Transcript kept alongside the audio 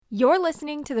You're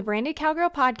listening to the Branded Cowgirl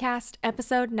Podcast,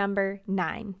 episode number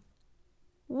 9.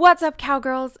 What's up,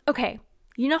 cowgirls? Okay,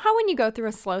 you know how when you go through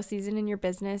a slow season in your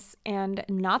business, and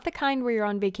not the kind where you're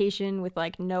on vacation with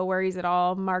like no worries at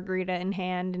all, margarita in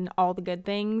hand, and all the good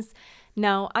things?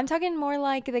 No, I'm talking more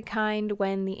like the kind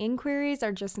when the inquiries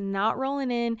are just not rolling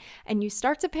in and you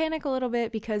start to panic a little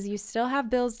bit because you still have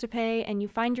bills to pay and you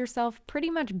find yourself pretty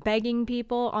much begging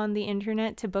people on the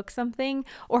internet to book something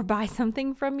or buy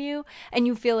something from you, and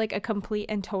you feel like a complete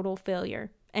and total failure.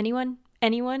 Anyone?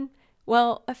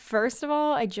 Well, first of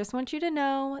all, I just want you to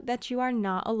know that you are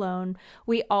not alone.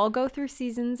 We all go through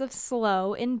seasons of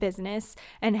slow in business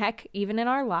and heck, even in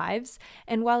our lives.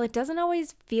 And while it doesn't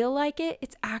always feel like it,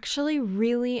 it's actually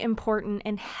really important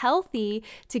and healthy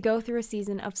to go through a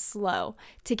season of slow,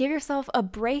 to give yourself a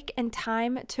break and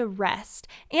time to rest.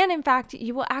 And in fact,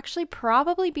 you will actually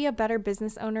probably be a better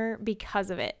business owner because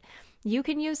of it. You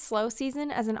can use slow season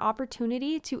as an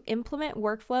opportunity to implement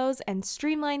workflows and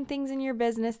streamline things in your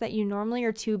business that you normally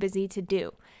are too busy to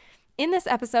do. In this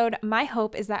episode, my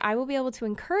hope is that I will be able to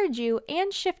encourage you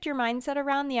and shift your mindset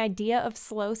around the idea of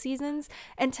slow seasons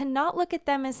and to not look at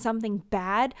them as something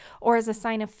bad or as a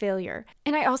sign of failure.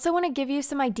 And I also want to give you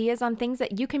some ideas on things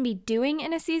that you can be doing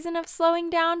in a season of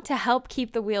slowing down to help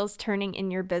keep the wheels turning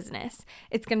in your business.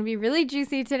 It's going to be really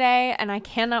juicy today, and I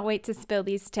cannot wait to spill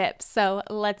these tips. So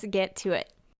let's get to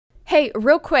it. Hey,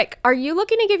 real quick, are you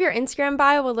looking to give your Instagram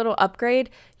bio a little upgrade?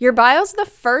 Your bio's the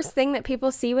first thing that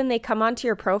people see when they come onto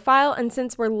your profile, and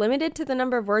since we're limited to the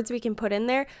number of words we can put in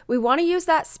there, we want to use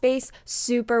that space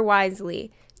super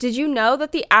wisely. Did you know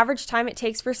that the average time it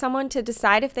takes for someone to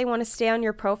decide if they want to stay on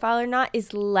your profile or not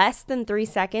is less than 3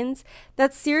 seconds?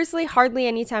 That's seriously hardly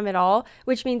any time at all,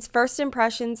 which means first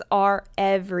impressions are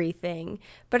everything.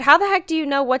 But how the heck do you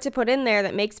know what to put in there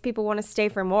that makes people want to stay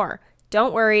for more?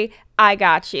 Don't worry, I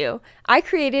got you. I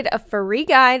created a free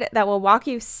guide that will walk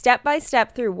you step by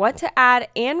step through what to add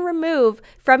and remove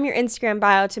from your Instagram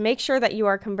bio to make sure that you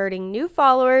are converting new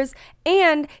followers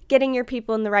and getting your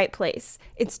people in the right place.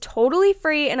 It's totally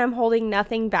free and I'm holding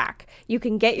nothing back. You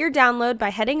can get your download by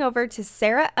heading over to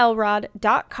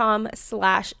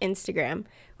sarahelrod.com/Instagram.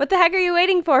 What the heck are you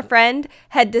waiting for, friend?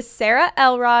 Head to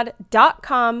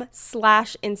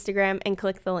sarahelrod.com/Instagram and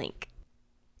click the link.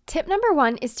 Tip number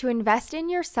 1 is to invest in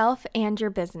yourself and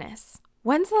your business.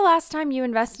 When's the last time you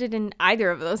invested in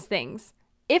either of those things?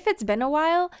 If it's been a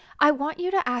while, I want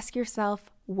you to ask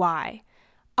yourself why.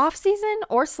 Off-season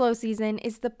or slow season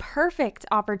is the perfect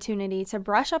opportunity to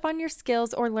brush up on your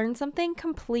skills or learn something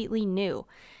completely new.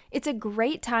 It's a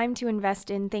great time to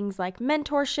invest in things like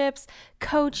mentorships,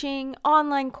 coaching,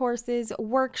 online courses,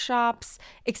 workshops,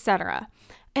 etc.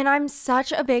 And I'm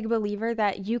such a big believer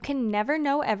that you can never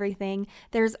know everything.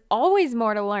 There's always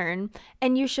more to learn,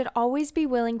 and you should always be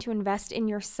willing to invest in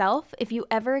yourself if you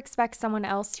ever expect someone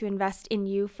else to invest in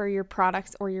you for your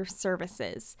products or your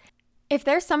services. If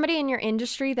there's somebody in your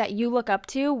industry that you look up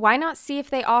to, why not see if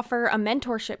they offer a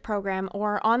mentorship program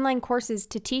or online courses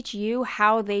to teach you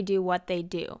how they do what they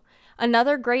do?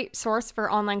 Another great source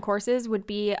for online courses would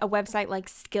be a website like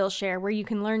Skillshare where you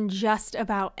can learn just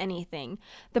about anything.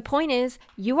 The point is,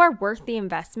 you are worth the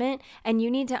investment, and you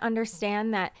need to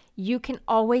understand that you can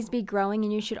always be growing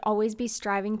and you should always be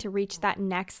striving to reach that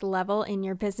next level in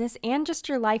your business and just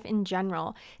your life in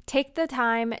general. Take the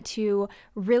time to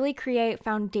really create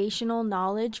foundational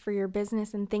knowledge for your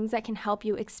business and things that can help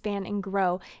you expand and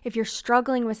grow. If you're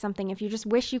struggling with something, if you just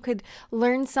wish you could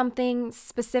learn something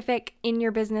specific in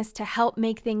your business to help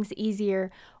make things easier,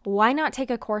 why not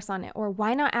take a course on it? Or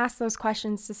why not ask those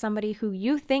questions to somebody who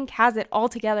you think has it all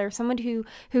together, someone who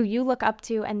you look up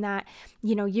to and that,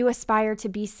 you aspire to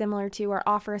be similar to or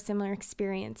offer a similar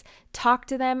experience. Talk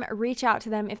to them, reach out to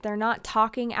them. If they're not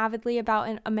talking avidly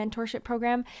about a mentorship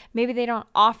program, maybe they don't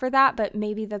offer that, but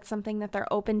maybe that's something that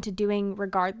they're open to doing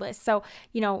regardless. So,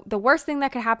 the worst thing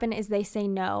that could happen is they say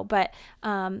no, but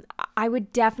I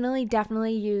would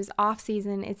definitely use off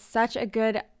season. It's such a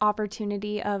good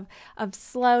opportunity of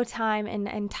slow time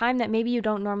and time that maybe you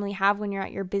don't normally have when you're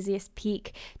at your busiest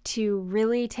peak to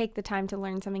really take the time to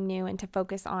learn something new and to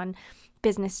focus on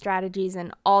business strategies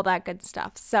and all that good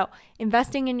stuff. So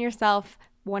investing in yourself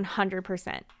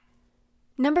 100%.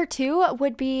 Number 2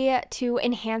 would be to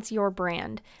enhance your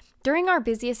brand. During our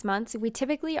busiest months, we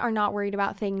typically are not worried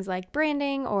about things like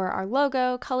branding or our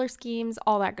logo, color schemes,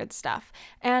 all that good stuff.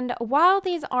 And while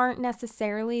these aren't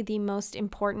necessarily the most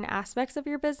important aspects of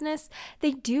your business,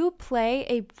 they do play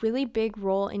a really big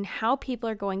role in how people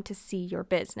are going to see your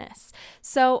business.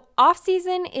 So off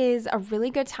season is a really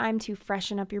good time to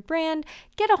freshen up your brand,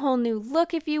 get a whole new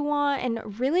look if you want,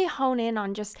 and really hone in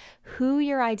on just who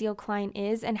your ideal client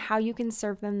is and how you can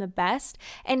serve them the best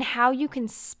and how you can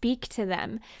speak to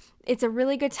them. It's a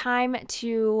really good time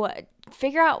to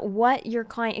figure out what your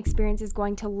client experience is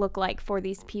going to look like for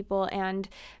these people and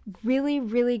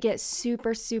really get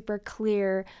super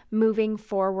clear moving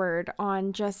forward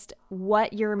on just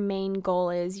what your main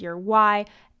goal is, your why.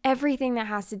 Everything that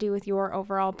has to do with your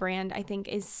overall brand, I think,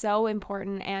 is so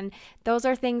important. And those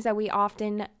are things that we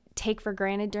often take for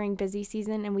granted during busy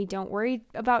season and we don't worry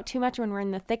about too much when we're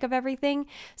in the thick of everything.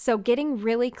 So getting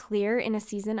really clear in a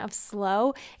season of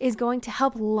slow is going to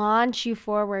help launch you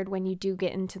forward when you do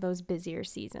get into those busier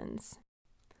seasons.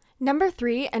 Number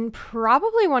 3, and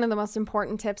probably one of the most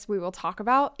important tips we will talk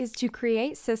about, is to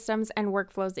create systems and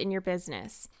workflows in your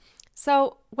business.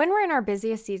 So when we're in our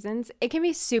busiest seasons, it can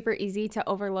be super easy to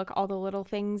overlook all the little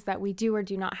things that we do or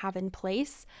do not have in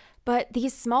place. But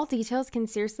these small details can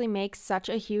seriously make such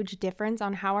a huge difference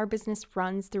on how our business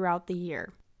runs throughout the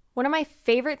year. One of my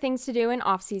favorite things to do in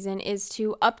off-season is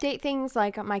to update things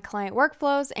like my client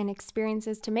workflows and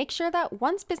experiences to make sure that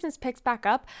once business picks back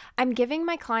up, I'm giving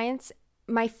my clients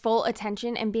my full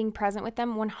attention and being present with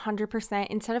them 100%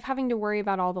 instead of having to worry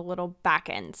about all the little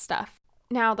back-end stuff.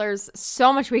 Now, there's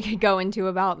so much we could go into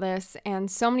about this and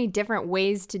so many different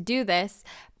ways to do this,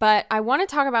 but I want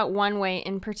to talk about one way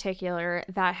in particular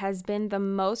that has been the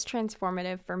most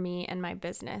transformative for me and my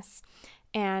business.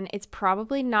 And it's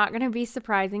probably not going to be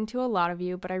surprising to a lot of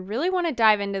you, but I really want to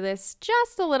dive into this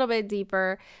just a little bit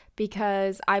deeper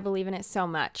because I believe in it so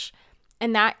much.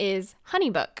 And that is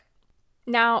HoneyBook.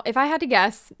 Now, if I had to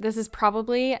guess, this is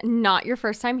probably not your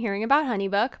first time hearing about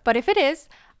HoneyBook, but if it is,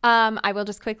 I will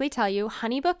just quickly tell you,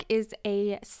 HoneyBook is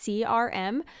a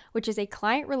CRM, which is a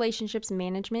client relationships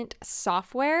management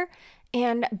software.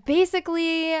 And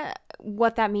basically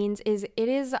what that means is it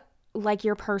is like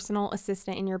your personal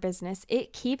assistant in your business.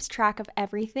 It keeps track of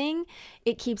everything.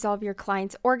 It keeps all of your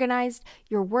clients organized,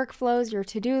 your workflows, your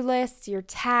to-do lists, your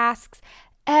tasks,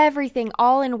 everything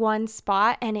all in one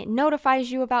spot, and it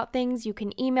notifies you about things. You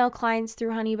can email clients through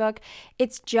HoneyBook.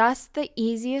 It's just the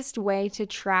easiest way to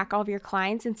track all of your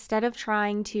clients instead of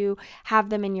trying to have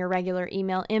them in your regular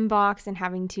email inbox and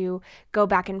having to go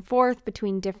back and forth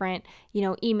between different,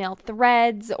 email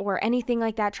threads or anything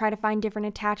like that, try to find different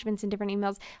attachments and different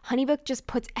emails. HoneyBook just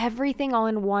puts everything all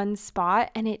in one spot,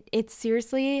 and it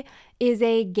seriously is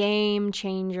a game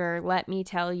changer, let me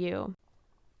tell you.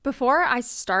 Before I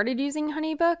started using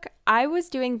HoneyBook, I was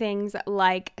doing things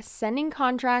like sending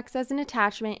contracts as an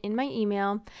attachment in my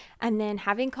email and then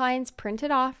having clients print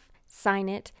it off, sign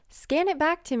it, scan it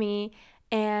back to me,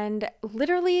 and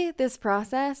literally this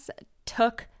process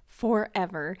took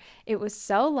forever. It was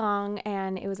so long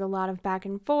and it was a lot of back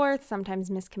and forth, sometimes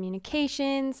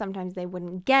miscommunication, sometimes they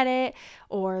wouldn't get it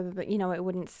or, it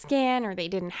wouldn't scan or they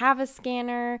didn't have a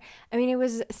scanner. I mean, it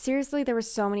was seriously, there were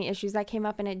so many issues that came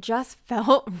up and it just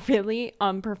felt really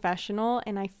unprofessional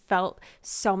and I felt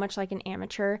so much like an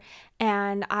amateur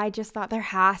and I just thought there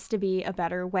has to be a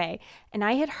better way. And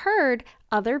I had heard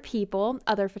other people,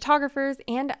 other photographers,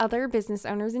 and other business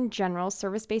owners in general,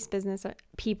 service-based business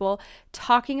people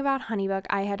talking about HoneyBook.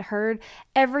 I had heard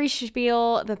every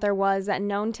spiel that there was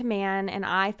known to man, and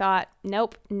I thought,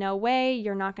 nope, no way,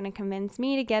 you're not going to convince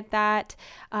me to get that.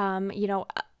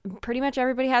 Pretty much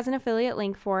everybody has an affiliate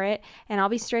link for it, and I'll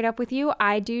be straight up with you,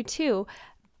 I do too.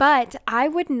 But I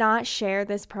would not share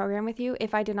this program with you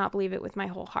if I did not believe it with my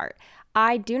whole heart.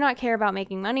 I do not care about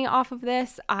making money off of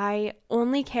this. I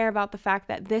only care about the fact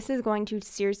that this is going to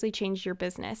seriously change your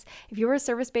business. If you're a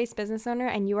service-based business owner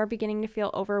and you are beginning to feel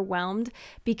overwhelmed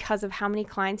because of how many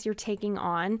clients you're taking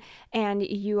on and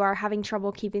you are having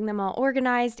trouble keeping them all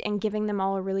organized and giving them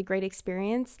all a really great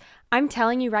experience, I'm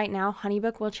telling you right now,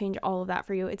 HoneyBook will change all of that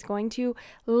for you. It's going to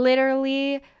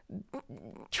literally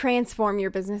transform your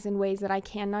business in ways that I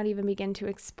cannot even begin to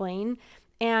explain.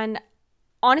 And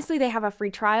honestly, they have a free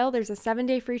trial. There's a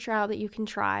 7-day free trial that you can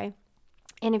try.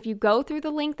 And if you go through the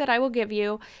link that I will give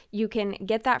you, you can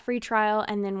get that free trial.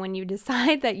 And then when you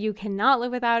decide that you cannot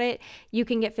live without it, you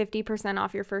can get 50%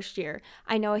 off your first year.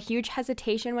 I know a huge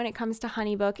hesitation when it comes to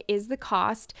HoneyBook is the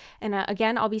cost. And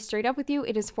again, I'll be straight up with you.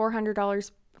 It is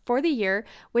 $400 for the year,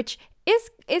 which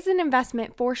is an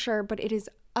investment for sure, but it is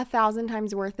 1,000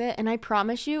 times worth it. And I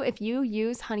promise you, if you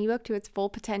use HoneyBook to its full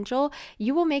potential,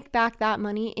 you will make back that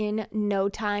money in no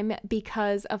time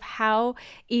because of how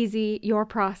easy your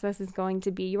process is going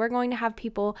to be. You are going to have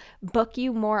people book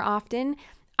you more often.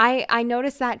 I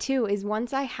noticed that too, is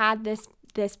once I had this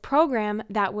program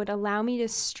that would allow me to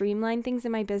streamline things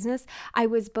in my business, I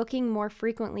was booking more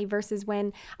frequently versus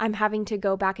when I'm having to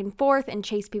go back and forth and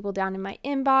chase people down in my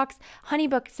inbox.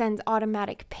 HoneyBook sends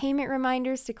automatic payment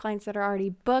reminders to clients that are already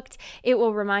booked. It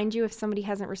will remind you if somebody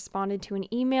hasn't responded to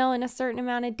an email in a certain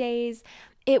amount of days.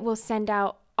 It will send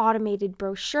out automated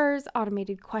brochures,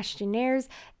 automated questionnaires.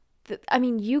 I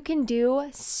mean, you can do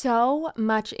so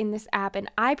much in this app,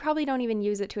 and I probably don't even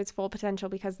use it to its full potential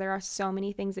because there are so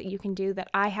many things that you can do that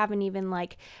I haven't even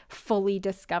fully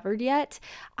discovered yet.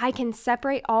 I can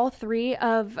separate all 3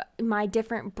 of my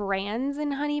different brands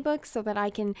in HoneyBook so that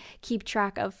I can keep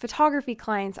track of photography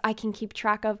clients. I can keep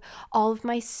track of all of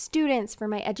my students for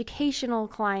my educational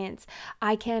clients.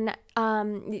 I can,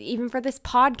 even for this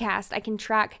podcast, I can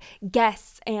track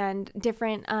guests and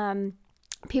different,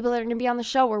 people that are going to be on the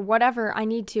show or whatever I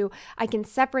need to. I can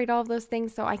separate all of those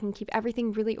things so I can keep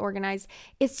everything really organized.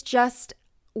 It's just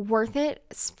worth it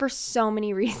for so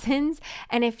many reasons.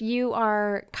 And if you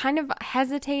are kind of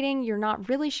hesitating, you're not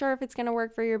really sure if it's going to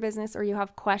work for your business, or you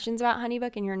have questions about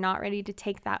HoneyBook and you're not ready to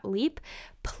take that leap,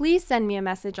 please send me a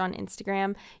message on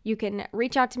Instagram. You can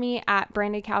reach out to me at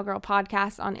Branded Cowgirl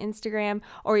Podcast on Instagram,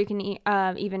 or you can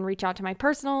even reach out to my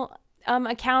personal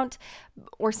account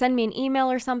or send me an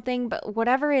email or something. But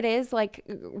whatever it is,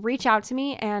 reach out to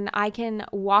me and I can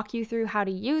walk you through how to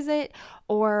use it,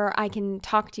 or I can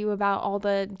talk to you about all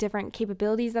the different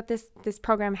capabilities that this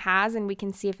program has, and we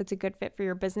can see if it's a good fit for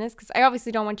your business, because I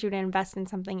obviously don't want you to invest in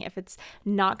something if it's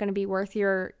not going to be worth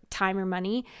your time or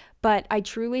money. But I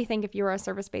truly think if you're a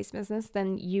service-based business,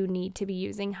 then you need to be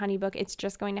using HoneyBook. It's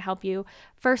just going to help you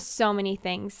for so many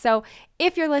things. So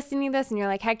if you're listening to this and you're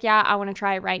like, heck yeah, I want to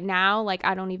try it right now,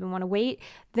 I don't even want to wait,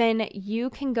 then you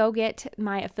can go get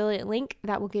my affiliate link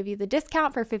that will give you the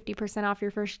discount for 50% off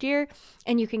your first year.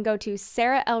 And you can go to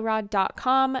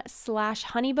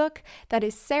sarahelrod.com/honeybook. That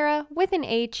is Sarah with an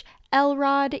H,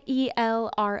 Elrod,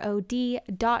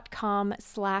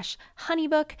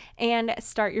 ELROD.com/honeybook, and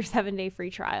start your 7-day free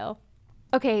trial.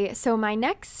 Okay, so my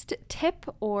next tip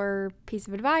or piece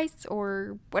of advice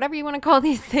or whatever you want to call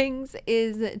these things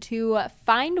is to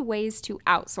find ways to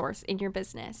outsource in your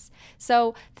business.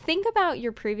 So think about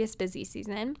your previous busy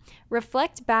season,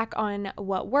 reflect back on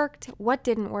what worked, what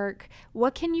didn't work,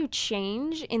 what can you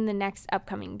change in the next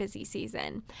upcoming busy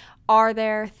season? Are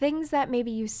there things that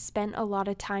maybe you spent a lot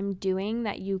of time doing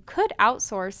that you could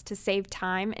outsource to save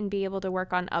time and be able to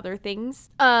work on other things?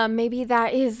 Maybe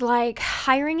that is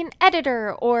hiring an editor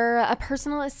or a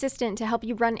personal assistant to help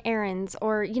you run errands,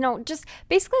 or, just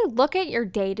basically look at your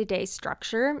day-to-day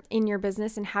structure in your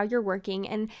business and how you're working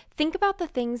and think about the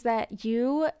things that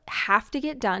you have to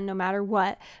get done no matter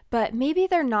what, but maybe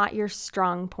they're not your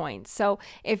strong points. So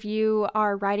if you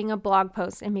are writing a blog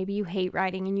post and maybe you hate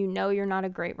writing and you're not a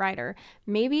great writer,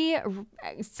 maybe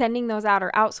sending those out or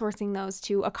outsourcing those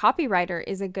to a copywriter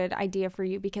is a good idea for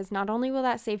you, because not only will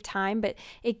that save time, but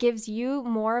it gives you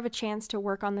more of a chance to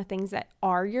work on the things that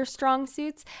are your strong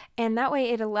suits, and that way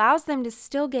it allows them to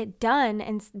still get done,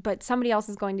 but somebody else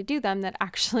is going to do them that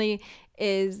actually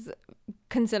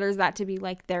considers that to be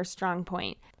their strong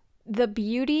point. The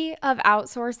beauty of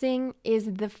outsourcing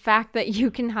is the fact that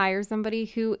you can hire somebody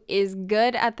who is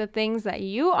good at the things that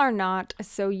you are not,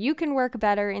 so you can work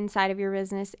better inside of your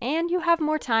business and you have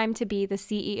more time to be the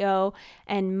CEO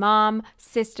and mom,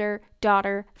 sister,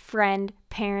 daughter, friend,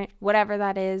 parent, whatever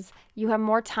that is. You have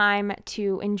more time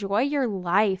to enjoy your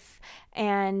life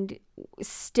and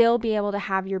still be able to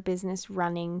have your business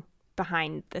running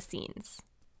behind the scenes.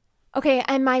 Okay,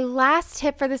 and my last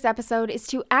tip for this episode is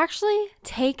to actually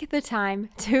take the time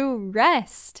to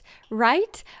rest,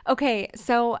 right? Okay,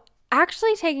 so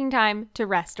actually taking time to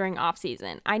rest during off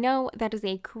season. I know that is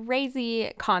a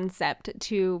crazy concept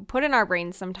to put in our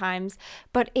brains sometimes,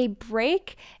 but a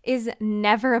break is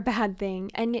never a bad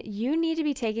thing, and you need to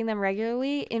be taking them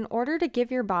regularly in order to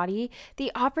give your body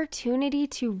the opportunity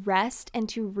to rest and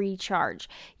to recharge.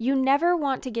 You never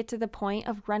want to get to the point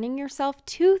of running yourself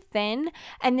too thin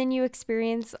and then you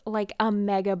experience a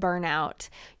mega burnout.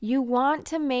 You want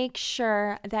to make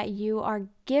sure that you are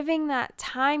giving that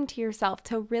time to yourself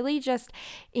to really just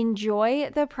enjoy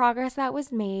the progress that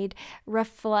was made,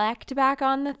 reflect back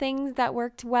on the things that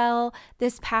worked well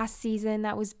this past season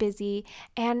that was busy,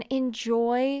 and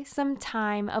enjoy some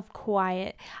time of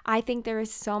quiet. I think there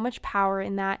is so much power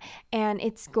in that, and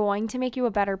it's going to make you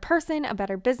a better person, a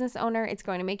better business owner. It's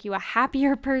going to make you a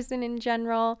happier person in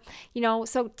general.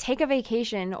 So take a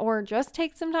vacation or just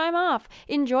take some time off.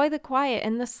 Enjoy the quiet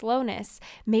and the slowness.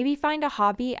 Maybe find a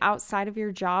hobby outside of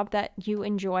your job that you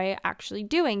enjoy actually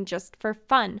doing just for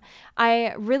fun.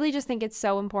 I really just think it's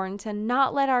so important to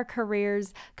not let our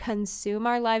careers consume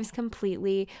our lives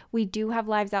completely. We do have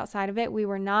lives outside of it. We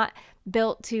were not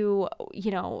built to,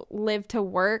 live to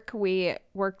work. We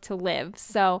work to live.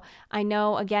 So I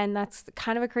know, again, that's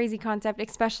kind of a crazy concept,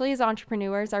 especially as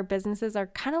entrepreneurs. Our businesses are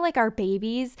kind of like our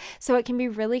babies. So it can be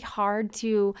really hard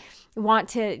to want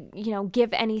to,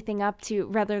 give anything up to,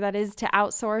 rather that is to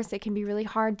outsource. It can be really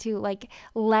hard to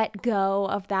let go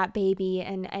of that baby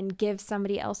and give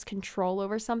somebody else control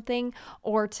over something,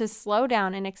 or to slow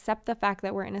down and accept the fact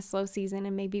that we're in a slow season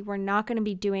and maybe we're not going to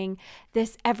be doing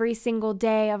this every single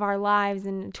day of our lives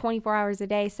and 24 hours a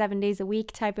day, 7 days a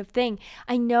week type of thing.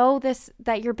 I know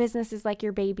that your business is like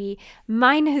your baby.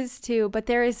 Mine is too, but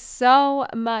there is so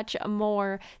much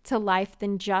more to life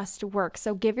than just work.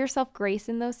 So give yourself grace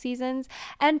in those seasons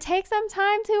and take some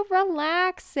time to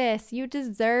relax, sis. You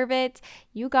deserve it.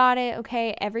 You got it.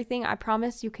 Okay. Everything, I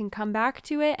promise you can come back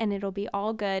to it and it'll be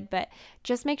all good, but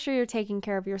just make sure you're taking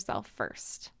care of yourself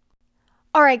first.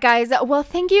 All right, guys. Well,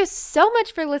 thank you so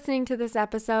much for listening to this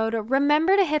episode.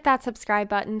 Remember to hit that subscribe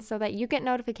button so that you get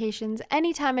notifications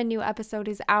anytime a new episode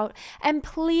is out. And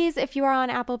please, if you are on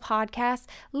Apple Podcasts,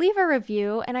 leave a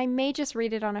review and I may just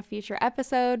read it on a future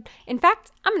episode. In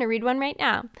fact, I'm going to read one right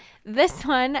now. This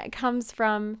one comes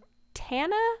from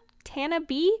Tana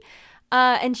B.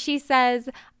 And she says,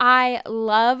 I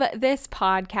love this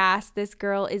podcast. This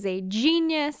girl is a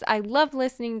genius. I love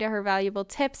listening to her valuable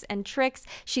tips and tricks.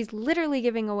 She's literally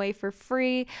giving away for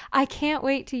free. I can't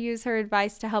wait to use her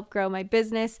advice to help grow my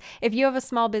business. If you have a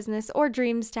small business or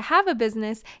dreams to have a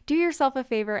business, do yourself a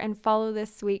favor and follow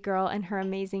this sweet girl and her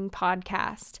amazing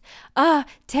podcast.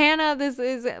 Tana, this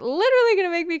is literally going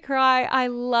to make me cry. I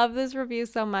love this review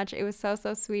so much. It was so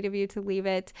sweet of you to leave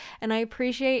it. And I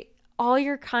appreciate all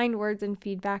your kind words and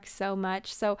feedback so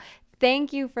much. So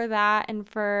thank you for that and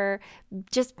for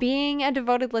just being a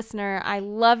devoted listener. I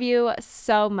love you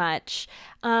so much.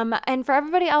 And for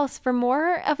everybody else, for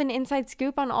more of an inside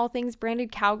scoop on all things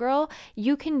Branded Cowgirl,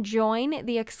 you can join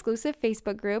the exclusive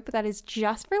Facebook group that is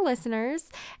just for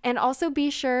listeners. And also be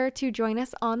sure to join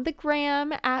us on the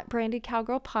gram at Branded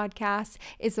Cowgirl Podcast.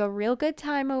 It's a real good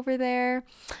time over there.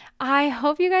 I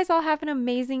hope you guys all have an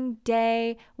amazing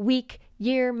day, week,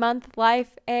 year, month,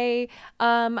 life. I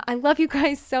love you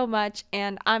guys so much,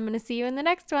 and I'm going to see you in the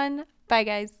next one. Bye,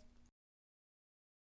 guys.